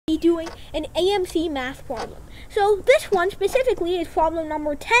doing an AMC math problem. So this one specifically is problem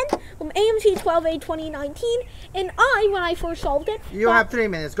number 10 from AMC 12A 2019. And when I first solved it... You have 3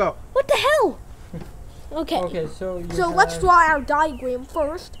 minutes, go. What the hell? Okay. Okay, so let's draw our diagram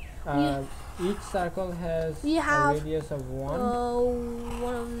first. Each circle has a radius of 1.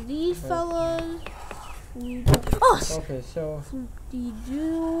 One of these fellas. Us. Okay, so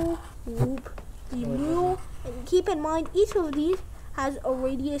Whoop-de-doo, whoop-de-doo. And keep in mind, each of these has a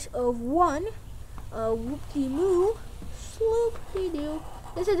radius of 1. Whoop-de-moo, sloop-de-doo.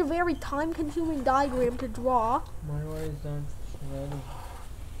 This is a very time-consuming diagram to draw. my one is not ready.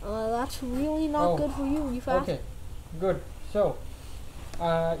 That's really not good for you, Refast. Okay, good. So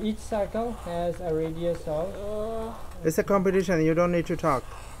each circle has a radius of. It's a competition. You don't need to talk.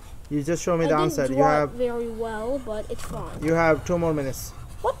 You just show me the answer. You have very well, but it's fine. You have 2 more minutes.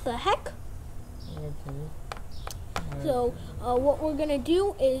 What the heck? Okay. So what we're gonna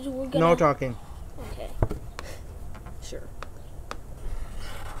do is we're gonna. No talking. Okay. Sure.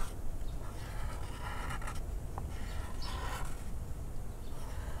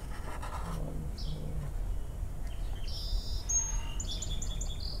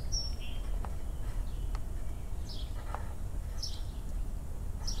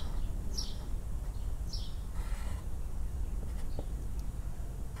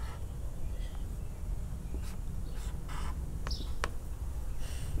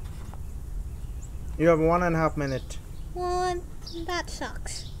 You have 1.5 minutes. One. That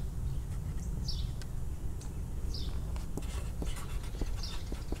sucks.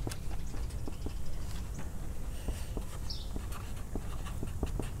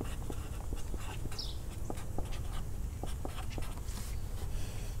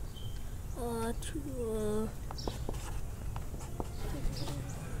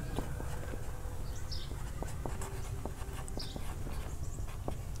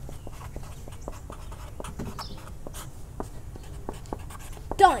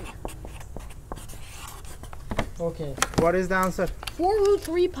 Done. Okay. What is the answer? 4 root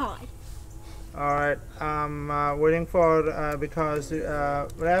 3 pi. Alright, I'm waiting for because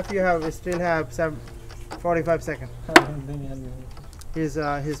Raf, you still have 45 seconds.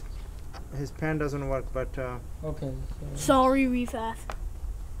 His pen doesn't work, but Okay. Sorry, Refast.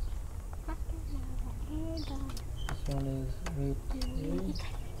 This one is root 3.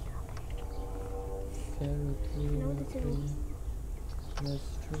 Okay, root 3 plus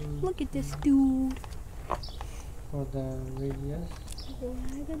 3. Look at this dude. For the radius. So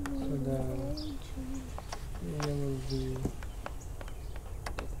the area will be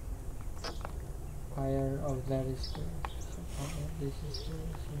higher of that is square. So this is square.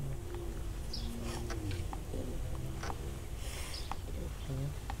 So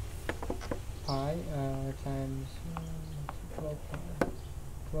pi times 12 pi.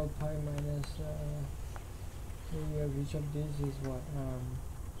 12 pi minus area of each of these is what?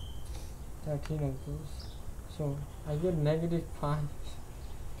 13 of those. So I get negative pi.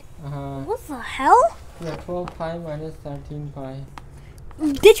 What the hell? Yeah, 12 pi minus 13 pi.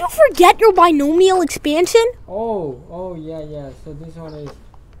 Did you forget your binomial expansion? Oh, yeah. So this one is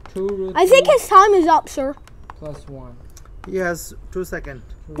 2 root I think his time is up, sir. plus 1. he has 2 seconds.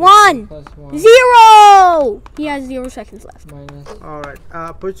 1. Plus 1 0. He has 0 seconds left. minus. Alright,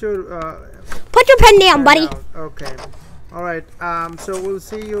 put your pen down, buddy. Okay. Alright, so we'll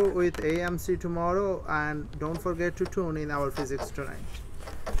see you with AMC tomorrow, and don't forget to tune in our physics tonight.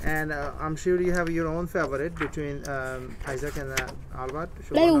 And I'm sure you have your own favorite between Isaac and Albert,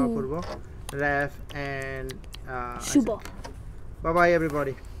 Soborno, Aporbo, Raf, and Suba. Bye bye,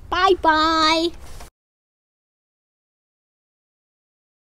 everybody. Bye bye.